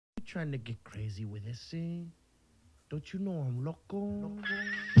trying to get crazy with this, eh? Don't you know I'm loco?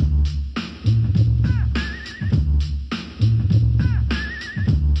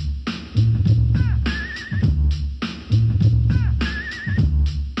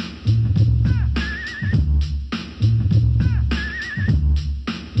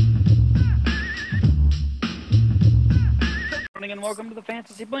 And welcome to the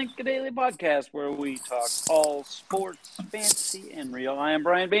Fantasy Blink, a daily podcast where we talk all sports, fantasy, and real. I am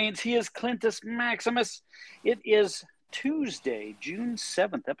Brian Baines. He is Clintus Maximus. It is Tuesday, June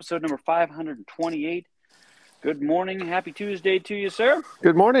 7th, episode number 528. Good morning. Happy Tuesday to you, sir.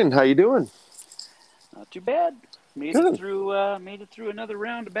 Good morning. How you doing? Not too bad. Made it through another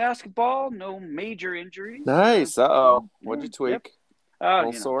round of basketball. No major injuries. Nice. What'd you tweak? Yep. A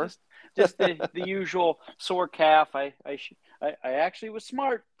little sore? Just the usual sore calf. I actually was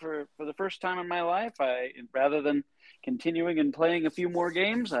smart for the first time in my life. Rather than continuing and playing a few more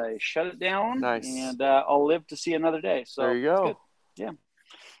games, I shut it down. Nice. And I'll live to see another day. So there you go. Good. Yeah.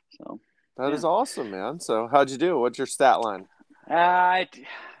 So that is awesome, man. So how'd you do? What's your stat line? I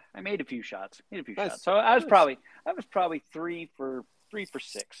made a few shots. Nice. So I was probably 3 for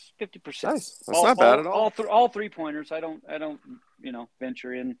 6, 50%. Nice. That's not bad at all. All 3-pointers. I don't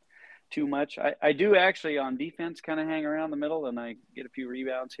venture in too much. I do actually on defense kind of hang around the middle, and I get a few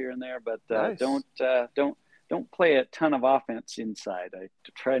rebounds here and there, but nice. don't play a ton of offense inside. I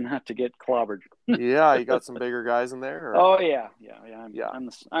try not to get clobbered. Yeah, you got some bigger guys in there. Or? Oh yeah.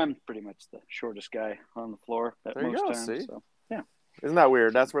 I'm pretty much the shortest guy on the floor at there most you go, times. see? So yeah, isn't that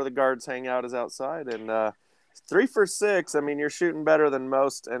weird? That's where the guards hang out, is outside, and 3 for 6. I mean, you're shooting better than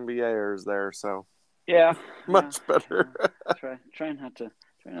most NBAers there, so yeah, much better. Try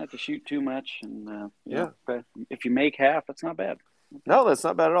not to shoot too much, and but if you make half, that's not bad. No, that's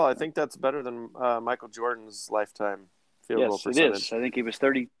not bad at all. I think that's better than Michael Jordan's lifetime field goal percentage. It is. I think he was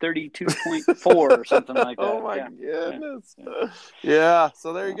 32.4 or something like that. Oh, my goodness. Yeah,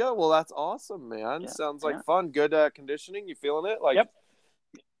 so there you go. Well, that's awesome, man. Sounds like fun. Good conditioning. You feeling it? Like, yep.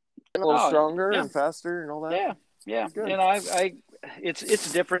 A little stronger and faster and all that? Yeah. Good.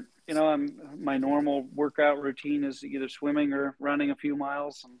 It's different. My normal workout routine is either swimming or running a few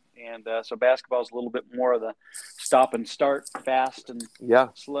miles, and so basketball is a little bit more of the stop and start, fast and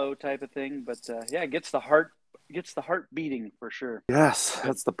slow type of thing. But it gets the heart beating for sure. Yes,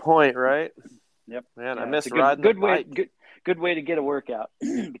 that's the point, right? Yep. Man, I miss riding the bike. Good way to get a workout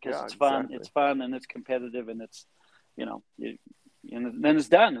because it's fun. Exactly. It's fun and it's competitive, and it's and then it's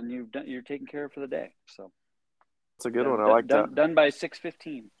done, and you're taken care of for the day. So. That's a good one. I like that. Done by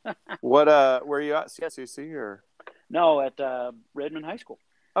 6:15. What? Where are you at? CCC or? No, at Redmond High School.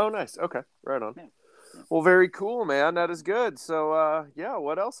 Oh, nice. Okay, right on. Yeah. Well, very cool, man. That is good. So,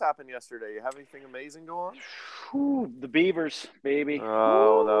 what else happened yesterday? You have anything amazing going on? The Beavers, baby.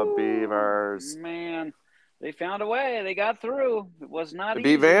 Oh, the Beavers. Man, they found a way. They got through. It was not easy.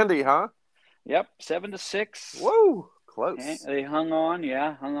 Beat Vandy, huh? Yep, 7-6. Whoa. Close. They hung on.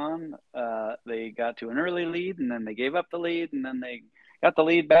 They got to an early lead, and then they gave up the lead, and then they got the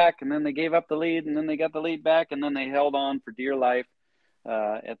lead back, and then they gave up the lead, and then they got the lead back, and then they held on for dear life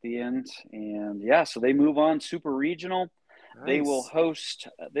at the end. And so they move on. Super regional. Nice. They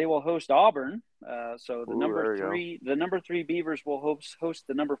will host Auburn. So the number 3 Beavers will host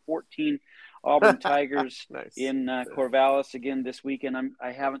the number 14 Auburn Tigers nice. In Corvallis again this weekend.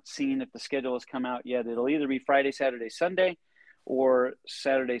 I haven't seen if the schedule has come out yet. It'll either be Friday, Saturday, Sunday, or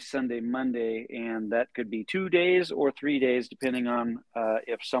Saturday, Sunday, Monday, and that could be 2 days or 3 days depending on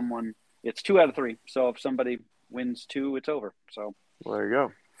if someone. It's 2 out of 3. So if somebody wins 2, it's over. So there you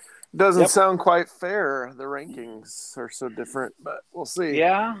go. Doesn't sound quite fair. The rankings are so different, but we'll see.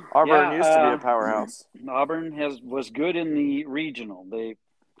 Yeah. Auburn used to be a powerhouse. Auburn was good in the regional. They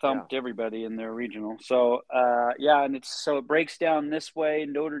thumped everybody in their regional. So, and it breaks down this way.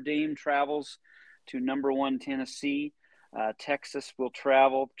 Notre Dame travels to number 1 Tennessee. Texas will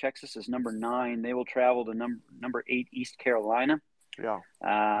travel. Texas is number 9. They will travel to number 8 East Carolina. Yeah.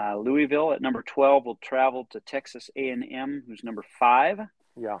 Louisville at number 12 will travel to Texas A&M, who's number 5.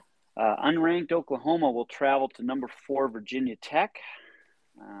 Yeah. Unranked Oklahoma will travel to number 4 Virginia Tech.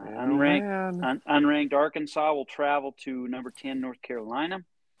 Unranked Arkansas will travel to number 10 North Carolina.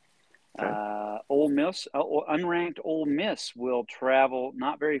 Okay. Unranked Ole Miss will travel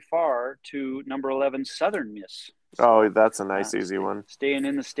not very far to number 11 Southern Miss. So, that's a nice easy one. Staying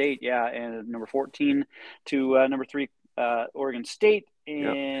in the state, and number 14 to number 3 Oregon State.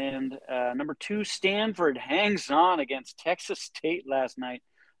 And number 2 Stanford hangs on against Texas State last night.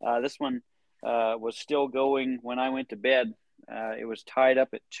 This one was still going when I went to bed. It was tied up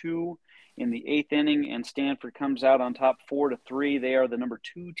at 2, in the 8th inning, and Stanford comes out on top 4-3. They are the number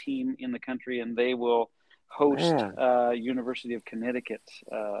 2 team in the country, and they will host University of Connecticut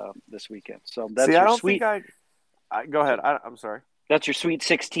this weekend. So that's See, your I don't sweet. think go ahead. I'm sorry. That's your Sweet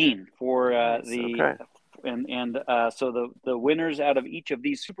 16 for Okay. and so the winners out of each of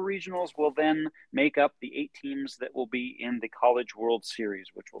these super regionals will then make up the 8 teams that will be in the College World Series,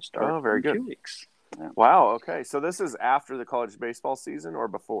 which will start in 2 weeks. Yeah. Wow. Okay. So this is after the college baseball season or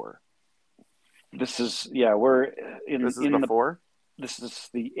before? This is we're in. This is before. This is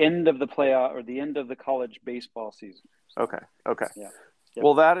the end of the playoff or the end of the college baseball season. So, Okay. Yeah. Yep.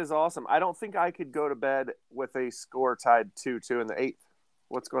 Well, that is awesome. I don't think I could go to bed with a score tied 2-2 in the 8th.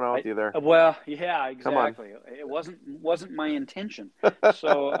 What's going on with you there? Well, yeah, exactly. It wasn't my intention.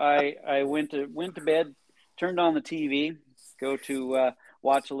 So I went to bed, turned on the TV, go to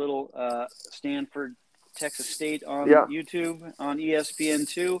watch a little Stanford, Texas State on YouTube on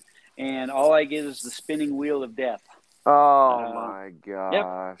ESPN2, and all I get is the spinning wheel of death. Oh my gosh!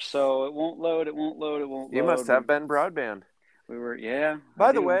 Yep. So it won't load. You must have been broadband. We were,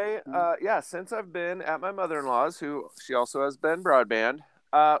 By the way, since I've been at my mother-in-law's, who she also has been broadband,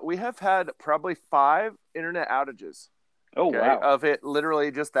 we have had probably 5 internet outages. Oh, wow. Of it,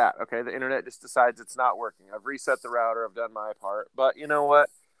 literally just that. Okay, the internet just decides it's not working. I've reset the router. I've done my part. But you know what?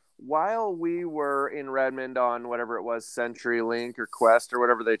 While we were in Redmond on whatever it was, CenturyLink or Quest or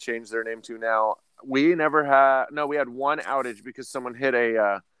whatever they changed their name to now, we had one outage because someone hit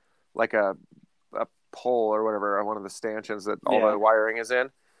a pole or whatever, one of the stanchions that all the wiring is in.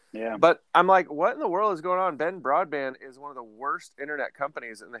 Yeah. But I'm like, what in the world is going on? Ben Broadband is one of the worst internet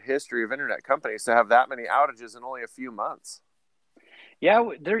companies in the history of internet companies to have that many outages in only a few months. Yeah,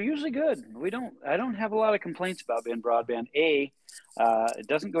 they're usually good. I don't have a lot of complaints about Ben Broadband. It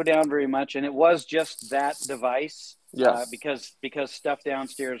doesn't go down very much, and it was just that device. Yes. Because stuff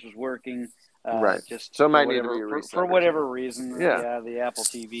downstairs was working. Right. Just so it might need to be reset for whatever reason. Yeah. The Apple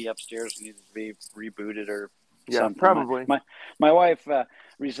TV upstairs needed to be rebooted or yeah, something. Probably. My wife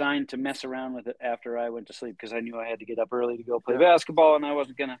resigned to mess around with it after I went to sleep because I knew I had to get up early to go play basketball, and I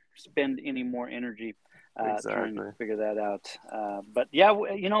wasn't going to spend any more energy trying to figure that out. But yeah,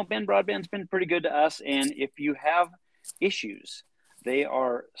 Ben Broadband's been pretty good to us, and if you have issues, they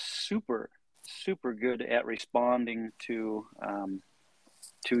are super, super good at responding to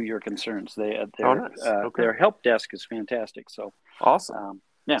your concerns. Their help desk is fantastic. So awesome.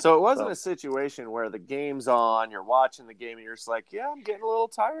 Yeah. So it wasn't a situation where the game's on, you're watching the game, and you're just like, I'm getting a little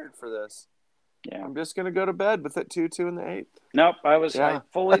tired for this. Yeah. I'm just going to go to bed with it 2-2 in the 8th. Nope. I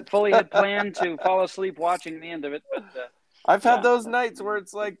fully had planned to fall asleep watching the end of it. But I've had those nights where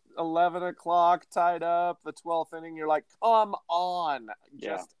it's like 11 o'clock tied up, the 12th inning. You're like, come on,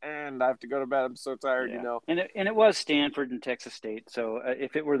 just end. I have to go to bed. I'm so tired, And it was Stanford and Texas State. So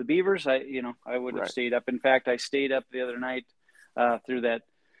if it were the Beavers, I would have stayed up. In fact, I stayed up the other night through that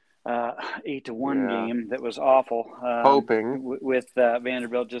 8-1 game that was awful. Hoping with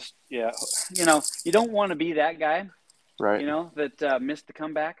Vanderbilt, just you don't want to be that guy, right? That missed the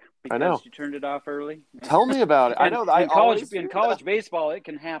comeback because you turned it off early. Tell me about it. I know that in college baseball, it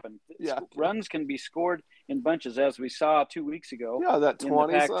can happen. Runs can be scored in bunches, as we saw 2 weeks ago. Yeah, that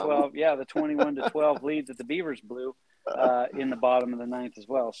 20 in the Pac-12. Yeah, the 21-12 lead that the Beavers blew in the bottom of the 9th as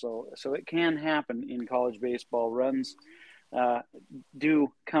well. So it can happen in college baseball. Runs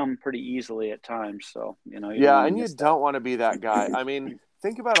do come pretty easily at times. So, you don't want to be that guy. I mean,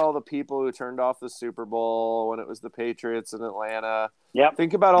 think about all the people who turned off the Super Bowl when it was the Patriots in Atlanta. Yep.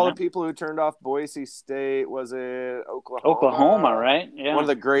 Think about all the people who turned off Boise State. Was it Oklahoma? Oklahoma, right? Yeah. One of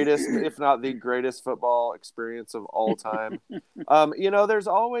the greatest, if not the greatest football experience of all time. There's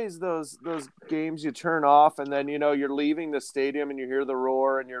always those games you turn off and then, you're leaving the stadium and you hear the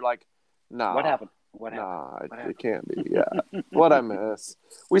roar and you're like, nah. What happened? It can't be. Yeah. What I miss.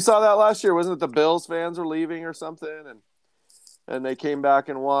 We saw that last year. Wasn't it the Bills fans were leaving or something? And they came back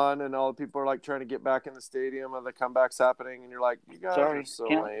and won, and all the people are like trying to get back in the stadium and the comeback's happening. And you're like, you guys are so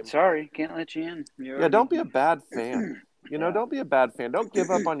lame. Sorry, can't let you in. Don't be a bad fan. Don't be a bad fan. Don't give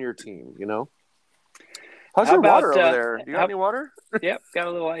up on your team, How's your water over there? You got any water? Yep, got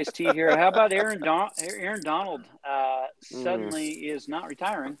a little iced tea here. How about Aaron Donald suddenly is not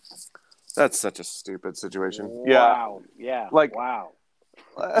retiring? That's such a stupid situation. Wow. Yeah. Wow.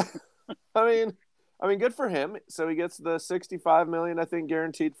 I mean, good for him. So he gets the $65 million, I think,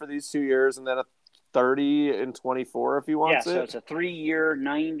 guaranteed for these 2 years, and then a 30 and 24 if he wants it. Yeah, so it's a 3-year,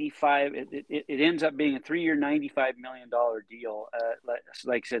 95. It ends up being a 3-year, $95 million deal.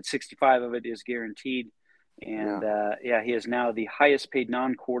 Like I said, 65 of it is guaranteed, and he is now the highest paid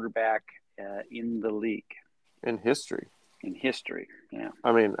non-quarterback in the league in history. in history. Yeah.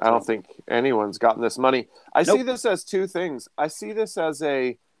 I mean, I don't think anyone's gotten this money. I see this as two things. I see this as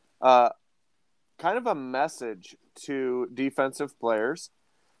a kind of a message to defensive players.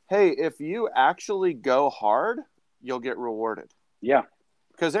 Hey, if you actually go hard, you'll get rewarded. Yeah.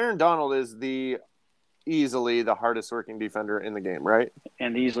 Because Aaron Donald is easily the hardest working defender in the game, right?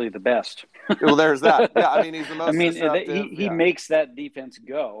 And easily the best. Well, there's that. Yeah, I mean, he's the most disruptive. He makes that defense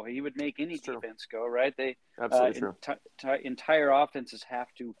go. He would make any defense go, right? They absolutely true. Entire offenses have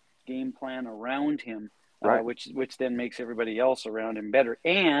to game plan around him, right. which then makes everybody else around him better.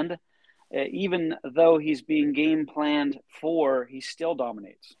 And even though he's being game planned for, he still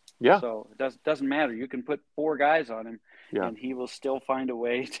dominates. Yeah. So it doesn't matter. You can put 4 guys on him, and he will still find a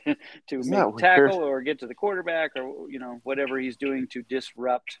way to make a tackle or get to the quarterback or whatever he's doing to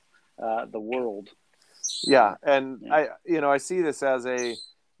disrupt the world. Yeah, and I see this as a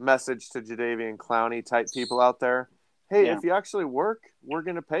message to Jadeveon Clowney type people out there. Hey, if you actually work, we're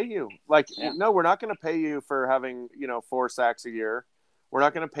going to pay you. Like, no, we're not going to pay you for having 4 sacks a year. We're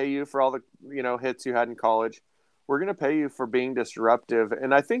not going to pay you for all the hits you had in college. We're going to pay you for being disruptive.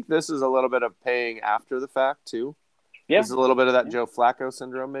 And I think this is a little bit of paying after the fact, too. Yeah. This is a little bit of that Joe Flacco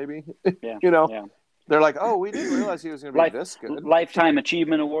syndrome, maybe. Yeah. They're like, oh, we didn't realize he was going to be this good. Lifetime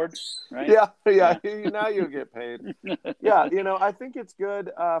Achievement Awards, right? Yeah. Now you get paid. Yeah, I think it's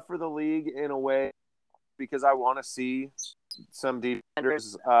good for the league in a way because I want to see some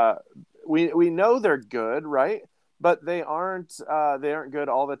defenders. We know they're good, right? But they aren't good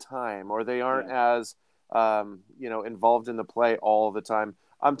all the time, or they aren't as involved in the play all the time.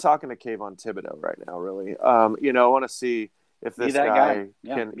 I'm talking to Kayvon Thibodeau right now, really. I want to see if this guy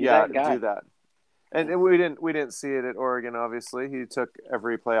can do that. And we didn't see it at Oregon. Obviously, he took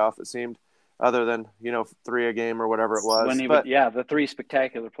every playoff it seemed, other than 3 a game or whatever it was. The 3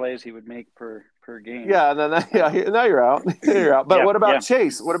 spectacular plays he would make per game. Yeah, and then now you're out. You're out. But what about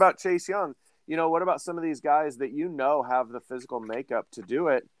Chase? What about Chase Young? What about some of these guys that have the physical makeup to do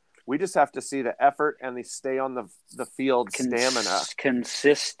it? We just have to see the effort and the stay on the field stamina,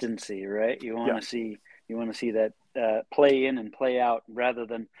 consistency, right? You want to see that play in and play out rather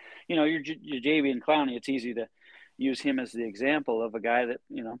than your Jadeveon Clowney. It's easy to use him as the example of a guy that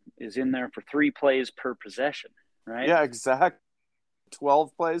is in there for 3 plays per possession, right? Yeah, exactly.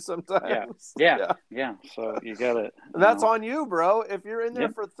 12 plays sometimes. Yeah. So you got it. That's on you, bro. If you're in there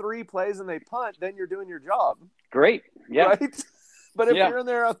for 3 plays and they punt, then you're doing your job. Great. Yeah. Right? But if you're in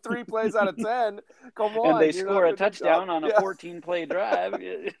there on 3 plays out of 10, come on. And they score a touchdown on a 14-play drive.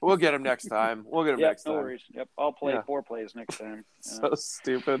 We'll get them next time. Next time. No worries. Yep, I'll play 4 plays next time. So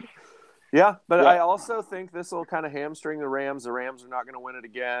stupid. Yeah, but I also think this will kind of hamstring the Rams. The Rams are not going to win it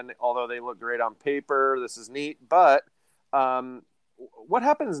again, although they look great on paper. This is neat. But what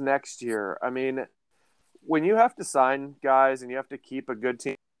happens next year? I mean, when you have to sign guys and you have to keep a good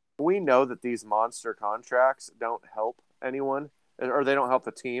team, we know that these monster contracts don't help anyone, or they don't help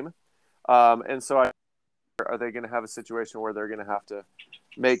the team. And so are they going to have a situation where they're going to have to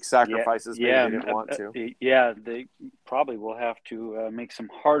make sacrifices maybe they didn't want to? They probably will have to make some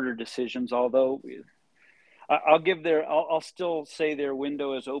harder decisions, although I'll still say their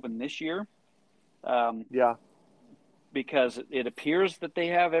window is open this year. Because it appears that they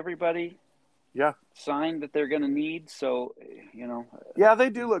have everybody signed that they're going to need. So, Yeah, they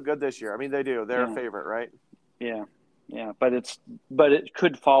do look good this year. I mean, they do. They're a favorite, right? Yeah. Yeah, but it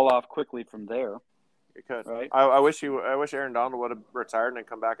could fall off quickly from there. It could. Right? I wish Aaron Donald would have retired and then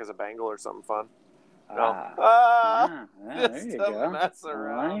come back as a Bengal or something fun. There you go. Mess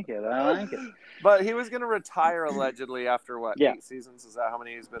around. I like it. But he was going to retire allegedly after 8 seasons? Is that how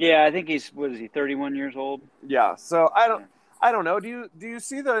many he's been? Yeah, I think he's 31 years old? Yeah. So I don't know. Do you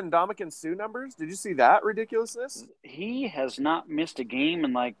see the Ndamukong Suh numbers? Did you see that ridiculousness? He has not missed a game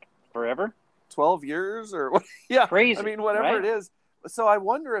in forever. 12 years or what? Yeah. Crazy. I mean, whatever it is. So I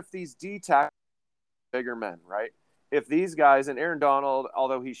wonder if these D-tackles are bigger men, right? If these guys, and Aaron Donald,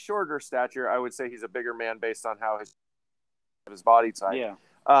 although he's shorter stature, I would say he's a bigger man based on how his body type. Yeah.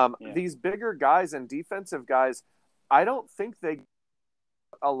 These bigger guys and defensive guys, I don't think they get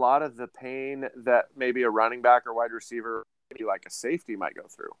a lot of the pain that maybe a running back or wide receiver, maybe like a safety might go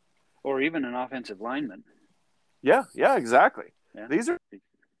through. Or even an offensive lineman. Yeah, exactly. Yeah. These are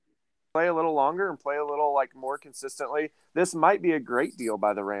play a little longer and play a little more consistently. This might be a great deal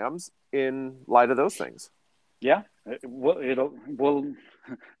by the Rams in light of those things. Yeah,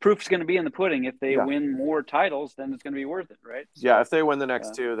 proof's going to be in the pudding. If they win more titles, then it's going to be worth it, right? So, yeah, if they win the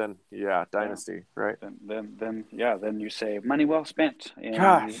next 2, then dynasty, right? Then you say money well spent.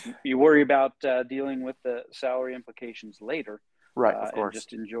 And you worry about dealing with the salary implications later. Right, of and course.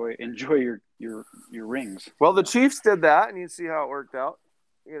 just enjoy your rings. Well, the Chiefs did that, and you see how it worked out.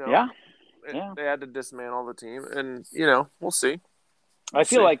 Yeah. They had to dismantle the team, and we'll see. I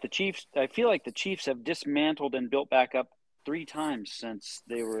feel like the Chiefs have dismantled and built back up 3 times since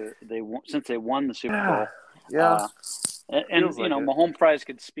they won the Super Bowl. Yeah. And like Mahomes Price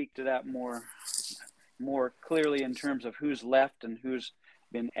could speak to that more clearly in terms of who's left and who's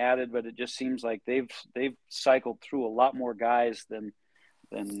been added, but it just seems like they've cycled through a lot more guys than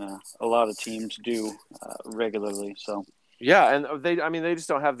a lot of teams do regularly. So yeah, and they just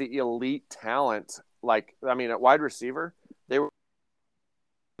don't have the elite talent. At wide receiver, they were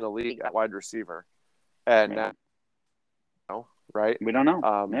in the league at wide receiver, and now, right? We don't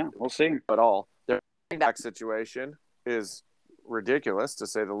know. We'll see. At all, their back situation is ridiculous to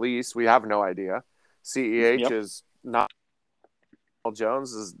say the least. We have no idea. CEH is not.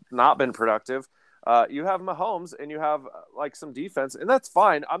 Jones has not been productive. You have Mahomes and you have some defense, and that's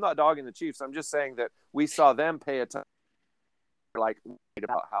fine. I'm not dogging the Chiefs. I'm just saying that we saw them pay attention,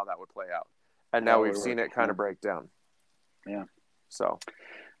 about how that would play out, and now we've seen it kind of break down. Yeah. So,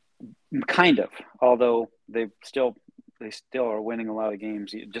 kind of. Although they still are winning a lot of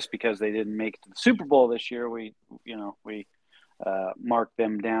games. Just because they didn't make it to the Super Bowl this year, we marked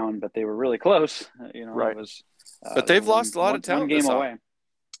them down, but they were really close. Right. It was. But they've lost a lot of talent. One game away.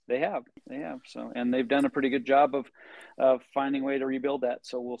 They have. So, and they've done a pretty good job of finding a way to rebuild that.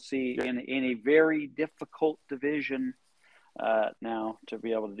 So we'll see in a very difficult division now to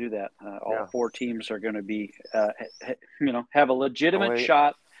be able to do that. All 4 teams are going to be, have a legitimate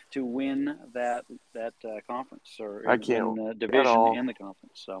shot to win that conference or win the division and the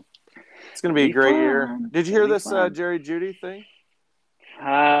conference. So it's going to be a great year. Did you hear this Jerry Jeudy thing?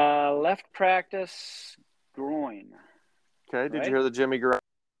 Left practice, groin. Okay. Did you hear the Jimmy Garoppolo?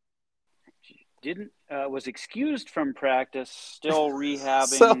 Was excused from practice, still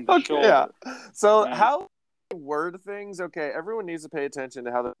rehabbing the shoulder. Yeah. So how word things? Okay, everyone needs to pay attention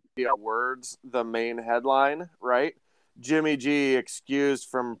to how the media words the main headline, right? Jimmy G excused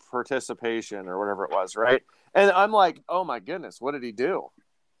from participation or whatever it was, right? And I'm like, oh my goodness, what did he do?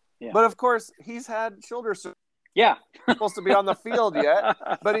 Yeah. But of course, he's had shoulder surgery. Yeah. Supposed to be on the field yet,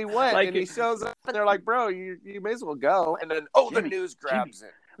 but he went and he shows up and they're like, bro, you may as well go. And then, Jimmy, the news grabs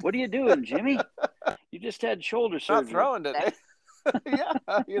it. What are you doing, Jimmy? You just had shoulder surgery. Not throwing today. Yeah,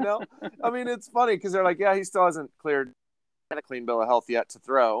 it's funny because they're like, yeah, he still hasn't cleared a clean bill of health yet to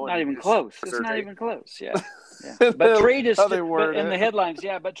throw. Not even close. It's not even close. Yeah. But trade is still in the headlines.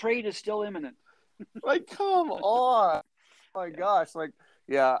 Yeah, but trade is still imminent. Come on. Oh my gosh.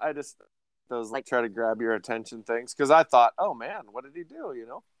 I just those try to grab your attention things because I thought, oh man, what did he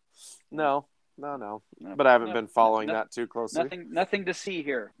do? No. But I haven't been following that too closely. Nothing to see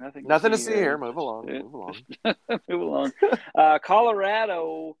here. Nothing to see here. Move along. Move along.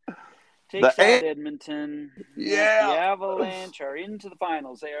 Colorado takes out Edmonton. Yeah. The Avalanche are into the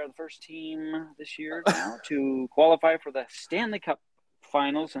finals. They are the first team this year now to qualify for the Stanley Cup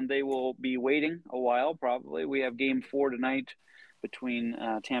finals, and they will be waiting a while probably. We have Game 4 tonight between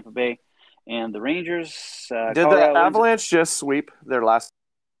Tampa Bay and the Rangers. Did the Avalanche just sweep their last?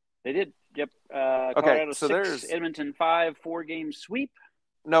 They did. Yep. Colorado so 6, Edmonton 5, 4-game sweep.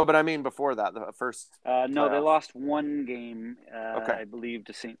 No, but I mean before that, the first. No, they lost 1 game, I believe,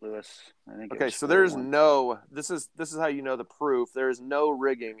 to St. Louis. I think. Okay, so there's no. This is how you know the proof. There is no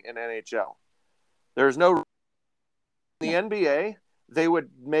rigging in NHL. There's no. In the NBA, they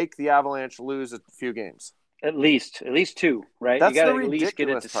would make the Avalanche lose a few games. At least 2, right? That's you got to at least get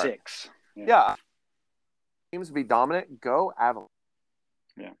it to part. 6. Yeah. Teams be dominant. Go Avalanche.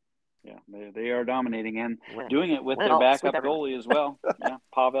 Yeah, they are dominating and doing it with their backup goalie as well. Yeah,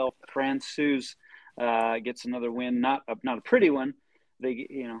 Pavel Francouz gets another win, not a pretty one. They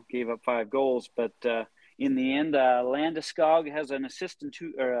gave up 5 goals, but in the end, Landeskog has an assist and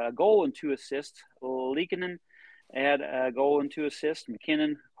a goal and 2 assists. Liikanen had a goal and 2 assists.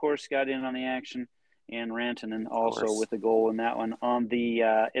 McKinnon, of course, got in on the action. And Rantanen also with a goal in that one. On the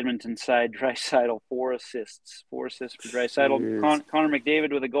Edmonton side, Draisaitl, 4 assists. 4 assists for Draisaitl. Connor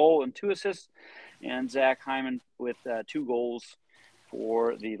McDavid with a goal and 2 assists. And Zach Hyman with 2 goals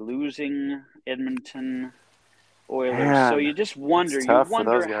for the losing Edmonton Oilers. Man, so you just wonder,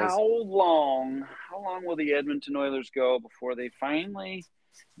 how long will the Edmonton Oilers go before they finally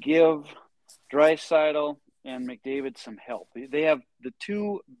give Draisaitl and McDavid some help. They have the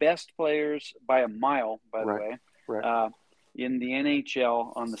 2 best players by a mile, by the way, in the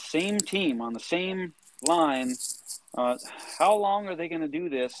NHL on the same team, on the same line. How long are they going to do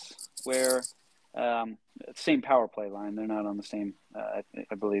this where same power play line. They're not on the same. I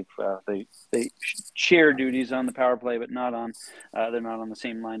believe they share duties on the power play, but not on. They're not on the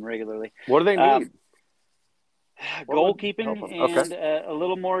same line regularly. What do they need? Goalkeeping and a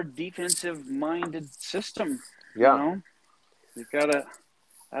little more defensive-minded system. Yeah. You know, they've got a.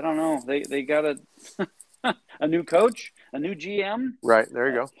 I don't know. They got a new coach, a new GM. Right, there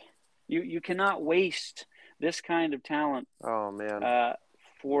you go. You cannot waste this kind of talent. Oh man.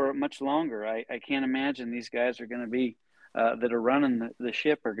 For much longer. I can't imagine these guys are going to be that are running the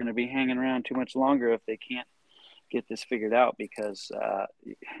ship are going to be hanging around too much longer if they can't get this figured out, because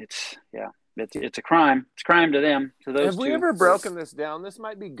it's a crime. It's a crime to them. To those Have we two. ever broken this down? This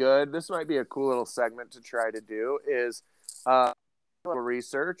might be good. This might be a cool little segment to try to do. Is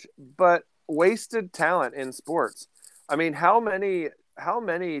research, but wasted talent in sports. I mean, how many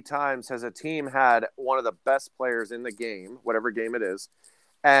times has a team had one of the best players in the game, whatever game it is,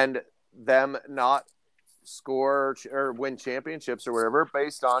 and them not score or win championships or whatever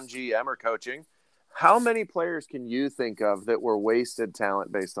based on GM or coaching? How many players can you think of that were wasted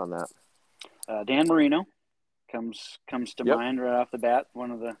talent based on that? Dan Marino comes to mind right off the bat.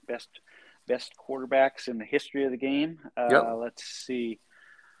 One of the best quarterbacks in the history of the game. Let's see.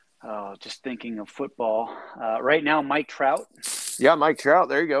 Just thinking of football right now, Mike Trout. Yeah, Mike Trout.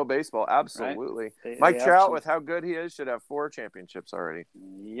 There you go. Baseball. Absolutely. Right? Mike Trout, with how good he is, should have 4 championships already.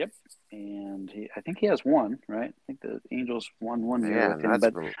 Yep. And I think he has one, right? I think the Angels won one year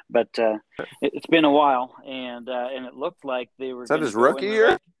with him. But it's been a while, and it looked like they were. Is that his rookie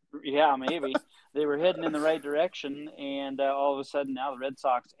year? Yeah, maybe. They were heading in the right direction, and all of a sudden now the Red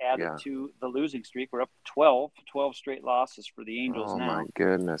Sox added to the losing streak. We're up to 12 straight losses for the Angels now. Oh, my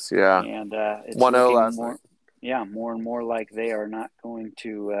goodness, yeah. And it's 1-0 last night. Yeah, more and more like they are not going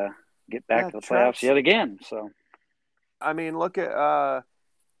to get back to the playoffs yet again. So, I mean, look at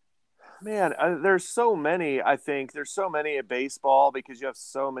there's so many. I think there's so many at baseball because you have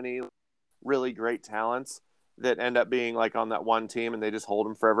so many really great talents that end up being like on that one team and they just hold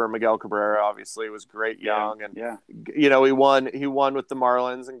them forever. Miguel Cabrera obviously was great young, and you know, he won with the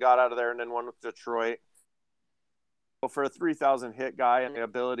Marlins and got out of there and then won with Detroit. Well, for a 3,000 hit guy and the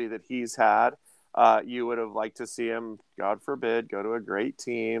ability that he's had, you would have liked to see him, God forbid, go to a great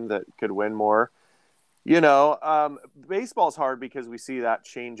team that could win more. You know, baseball's hard because we see that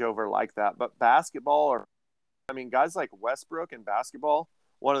changeover like that. But basketball, guys like Westbrook in basketball,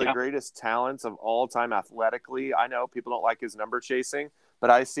 one of the greatest talents of all time athletically. I know people don't like his number chasing, but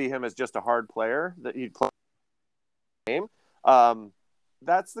I see him as just a hard player that he'd play the game.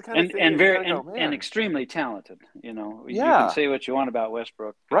 That's the kind of thing. And extremely talented. You know, you can say what you want about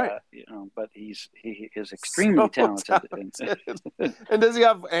Westbrook, right? You know, but he is extremely talented. And does he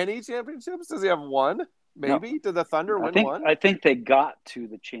have any championships? Does he have one? Maybe. Did the Thunder win one? I think they got to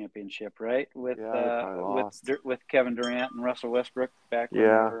the championship, right? With Kevin Durant and Russell Westbrook back when they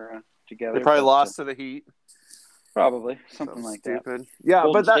were together. They probably lost to the Heat. Probably something like stupid. that. Yeah,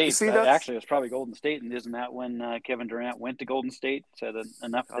 Golden but State, actually, it was probably Golden State, and isn't that when Kevin Durant went to Golden State? Said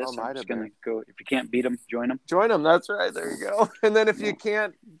enough of this. I'm just going to go. If you can't beat them, join them. Join them. That's right. There you go. And then if you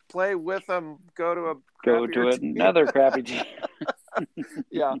can't play with them, go to another crappy team.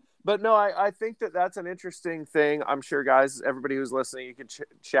 Yeah, but no, I think that's an interesting thing. I'm sure, guys, everybody who's listening, you can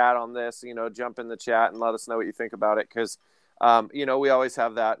chat on this. You know, jump in the chat and let us know what you think about it, because. You know, we always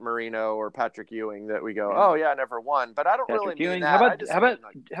have that Marino or Patrick Ewing that we go, oh yeah, never won. But I don't really mean that.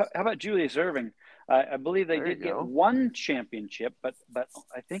 How about Julius Erving? I believe they did get one championship, but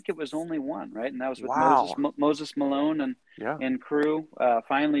I think it was only one, right? And that was with Moses Malone and crew.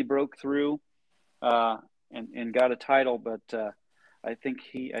 Finally broke through and got a title, but I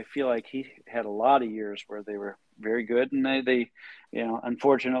feel like he had a lot of years where they were very good, and they you know,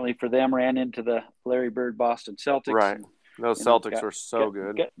 unfortunately for them, ran into the Larry Bird Boston Celtics. Right. Those Celtics were so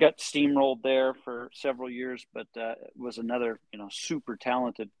good. Got steamrolled there for several years, but was another, you know, super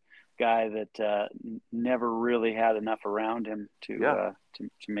talented guy that never really had enough around him to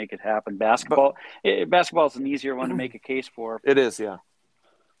make it happen. Basketball is an easier one to make a case for. It is, yeah.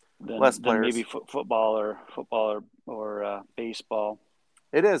 Less players. Than maybe football or baseball.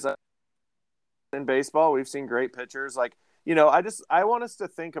 It is. In baseball, we've seen great pitchers like. You know, I want us to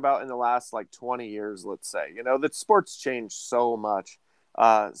think about in the last 20 years, let's say, you know, that sports changed so much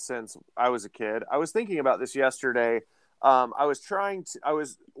since I was a kid. I was thinking about this yesterday. I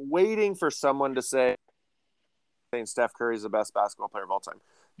was waiting for someone to say Steph Curry is the best basketball player of all time.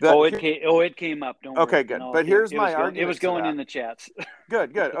 It came up. Don't okay, worry. good. But here's my argument. It was going in the chats.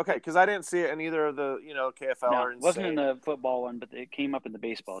 Good. Okay, because I didn't see it in either of the, you know, KFL or it wasn't in the football one, but it came up in the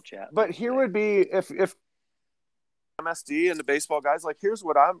baseball chat. But here would be if MSD and the baseball guys, like, here's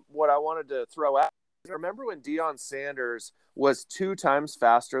what I wanted to throw out. Remember when Deion Sanders was 2 times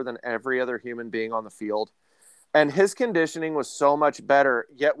faster than every other human being on the field? And his conditioning was so much better,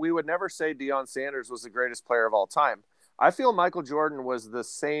 yet we would never say Deion Sanders was the greatest player of all time. I feel Michael Jordan was the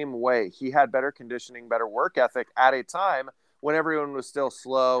same way. He had better conditioning, better work ethic at a time when everyone was still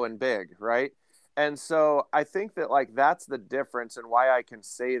slow and big, right? And so I think that, like, that's the difference and why I can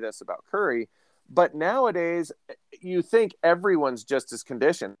say this about Curry. But nowadays, you think everyone's just as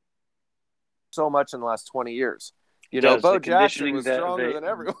conditioned so much in the last 20 years. Bo Jackson was stronger than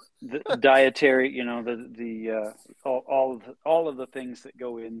everyone. The dietary, all of the things that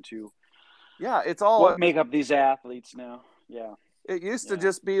go into it's all what make up these athletes now. Yeah. It used to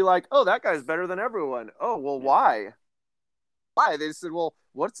just be like, oh, that guy's better than everyone. Oh, well, why? Why? They said, well,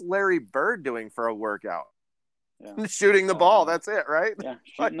 what's Larry Bird doing for a workout? Yeah. Shooting the ball. That's it, right? Yeah,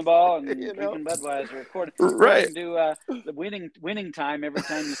 shooting the ball and drinking Budweiser. According to the winning time, every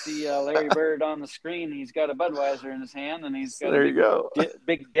time you see Larry Bird on the screen, he's got a Budweiser in his hand and he's got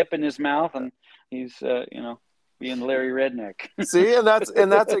big dip in his mouth, and he's being Larry Redneck. See, and that's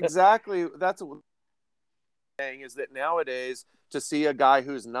exactly what I'm saying, is that nowadays to see a guy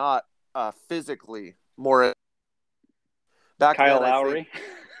who's not physically more back Kyle then, Lowry.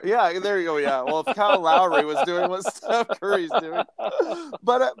 Yeah, there you go. Yeah, well, if Kyle Lowry was doing what Steph Curry's doing,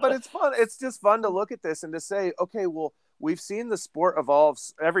 but it's fun. It's just fun to look at this and to say, okay, well, we've seen the sport evolve.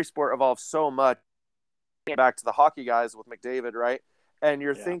 Every sport evolves so much. Back to the hockey guys with McDavid, right? And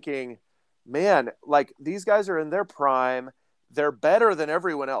you're thinking, man, like, these guys are in their prime. They're better than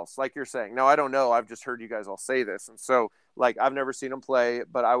everyone else, like you're saying. Now, I don't know. I've just heard you guys all say this, and so, like, I've never seen them play,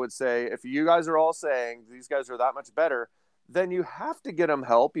 but I would say if you guys are all saying these guys are that much better, then you have to get them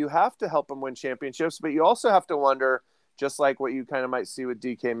help. You have to help them win championships, but you also have to wonder, just like what you kind of might see with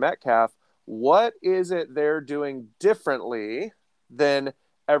DK Metcalf, what is it they're doing differently than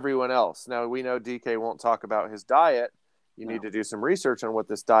everyone else? Now, we know DK won't talk about his diet. You need to do some research on what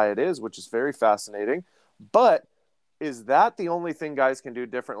this diet is, which is very fascinating. But is that the only thing guys can do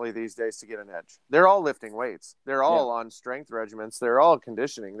differently these days to get an edge? They're all lifting weights. They're all on strength regimens. They're all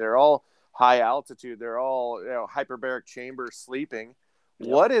conditioning. They're all high altitude. They're all hyperbaric chamber sleeping.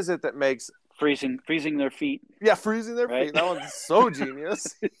 What is it that makes freezing their feet? Yeah, freezing their feet. That one's so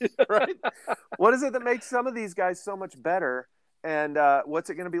genius, right? What is it that makes some of these guys so much better? And what's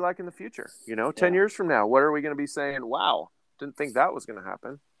it going to be like in the future? 10 years from now, what are we going to be saying? Wow, didn't think that was going to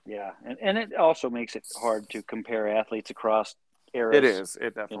happen. Yeah, and it also makes it hard to compare athletes across eras. It is.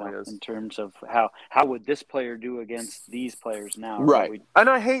 It definitely is. In terms of how would this player do against these players now? Right. And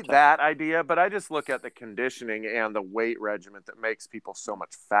I hate that idea, but I just look at the conditioning and the weight regimen that makes people so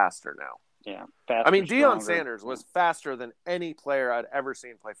much faster now. Yeah. Faster, I mean, Deion stronger. Sanders was faster than any player I'd ever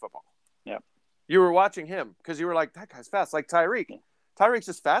seen play football. Yeah. You were watching him because you were like, that guy's fast. Like Tyreek. Yeah. Tyreek's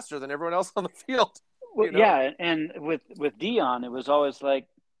just faster than everyone else on the field. Well, yeah, and with Deion, it was always like,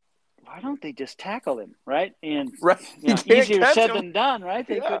 why don't they just tackle him, right? And easier said than done, right?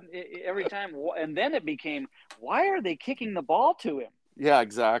 They couldn't every time, and then it became, why are they kicking the ball to him? Yeah,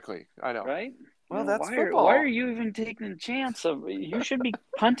 exactly. I know, right? Well, that's football. Why are you even taking a chance of? You should be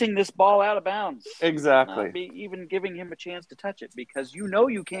punting this ball out of bounds. Exactly. Not be even giving him a chance to touch it because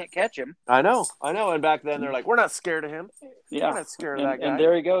you can't catch him. I know. And back then they're like, we're not scared of him. Yeah, we're not scared of that guy. And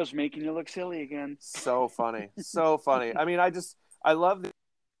there he goes, making you look silly again. So funny, so funny. I mean, I love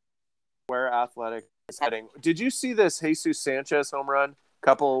where athletic is heading. Did you see this Jesus Sanchez home run a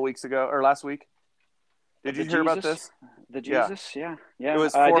couple of weeks ago or last week? Did you hear about this? The Jesus, yeah. It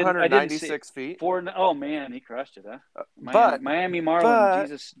was 496 feet. Oh man, he crushed it, huh? Miami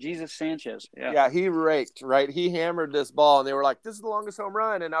Marlins, Jesus Sanchez. Yeah. Yeah, he raked, right? He hammered this ball, and they were like, "This is the longest home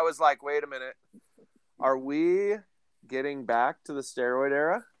run." And I was like, "Wait a minute, are we getting back to the steroid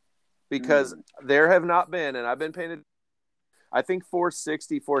era?" Because there have not been, and I've been painted. I think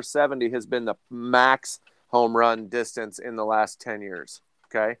 460, 470 has been the max home run distance in the last 10 years.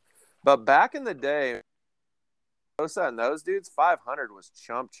 Okay, but back in the day. And those dudes, 500 was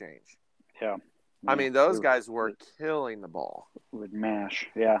chump change. Yeah. I mean, those guys were killing the ball. With mash.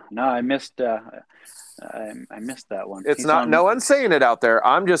 Yeah. No, I missed I missed that one. No one's saying it out there.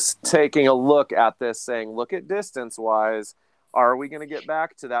 I'm just taking a look at this saying, look at distance-wise. Are we going to get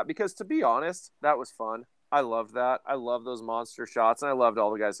back to that? Because to be honest, that was fun. I loved that. I love those monster shots, and I loved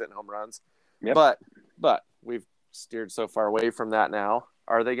all the guys hitting home runs. Yep. But we've steered so far away from that now.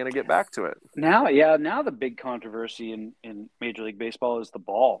 Are they going to get back to it? Now the big controversy in Major League Baseball is the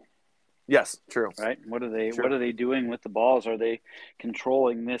ball. Yes, true. Right? What are they doing with the balls? Are they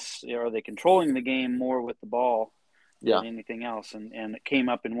controlling this? Are they controlling the game more with the ball than anything else? And it came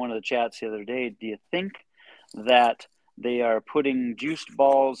up in one of the chats the other day. Do you think that they are putting juiced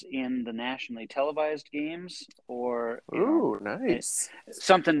balls in the nationally televised games, or nice.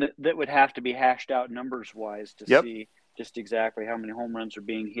 something that would have to be hashed out numbers wise to Yep. see just exactly how many home runs are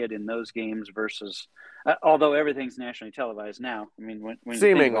being hit in those games versus, although everything's nationally televised now. I mean, when you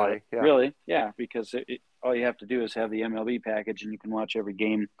think about it, Seemingly, yeah. really, yeah, because all you have to do is have the MLB package and you can watch every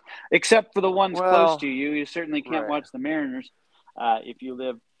game, except for the ones close to you. You certainly can't watch the Mariners if you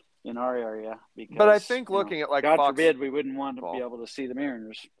live in our area, because, but I think looking at like God Fox, forbid, we wouldn't want to be able to see the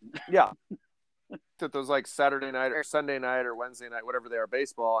Mariners. Yeah. That those like Saturday night or Sunday night or Wednesday night, whatever they are,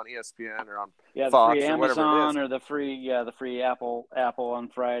 baseball on ESPN or on Fox the free or whatever it is, Amazon, or the free Apple on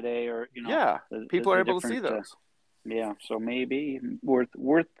Friday, or people are able to see those. So maybe worth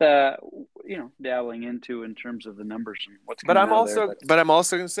dabbling into in terms of the numbers and what's coming out there. But I'm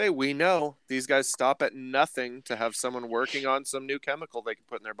also going to say, we know these guys stop at nothing to have someone working on some new chemical they can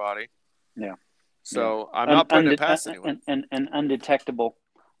put in their body. Yeah. So I'm not putting it past anyone. And undetectable,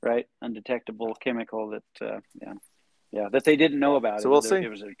 right? Undetectable chemical that that they didn't know about. So we'll see.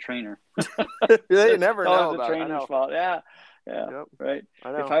 It was a trainer. They never know the about trainer's fault. Yeah. Yep. Right.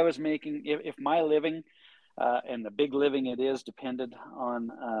 I know. If I was making, if my living, and the big living it is, depended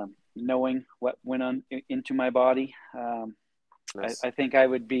on knowing what went on into my body, I think I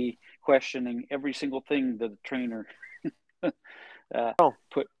would be questioning every single thing that the trainer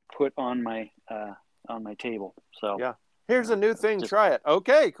put on my table. So yeah. Here's a new thing. Try it.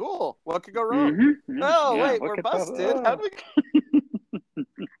 Okay, cool. What could go wrong? Mm-hmm. Oh, yeah, wait, we're busted. How do we...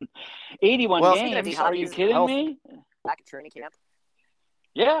 81 games. Are you kidding me? Back at training camp.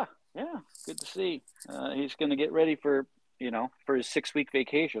 Yeah. Good to see. He's going to get ready for his 6-week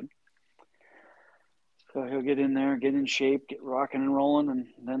vacation. So he'll get in there, get in shape, get rocking and rolling, and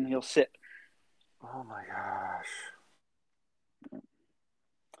then he'll sit. Oh my gosh.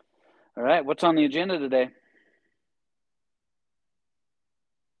 All right, what's on the agenda today?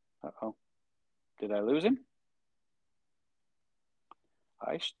 Uh-oh. Did I lose him?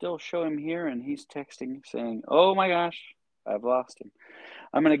 I still show him here, and he's texting saying, oh my gosh, I've lost him.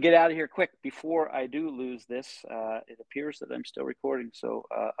 I'm going to get out of here quick before I do lose this. It appears that I'm still recording, so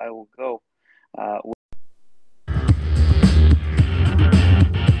I will go.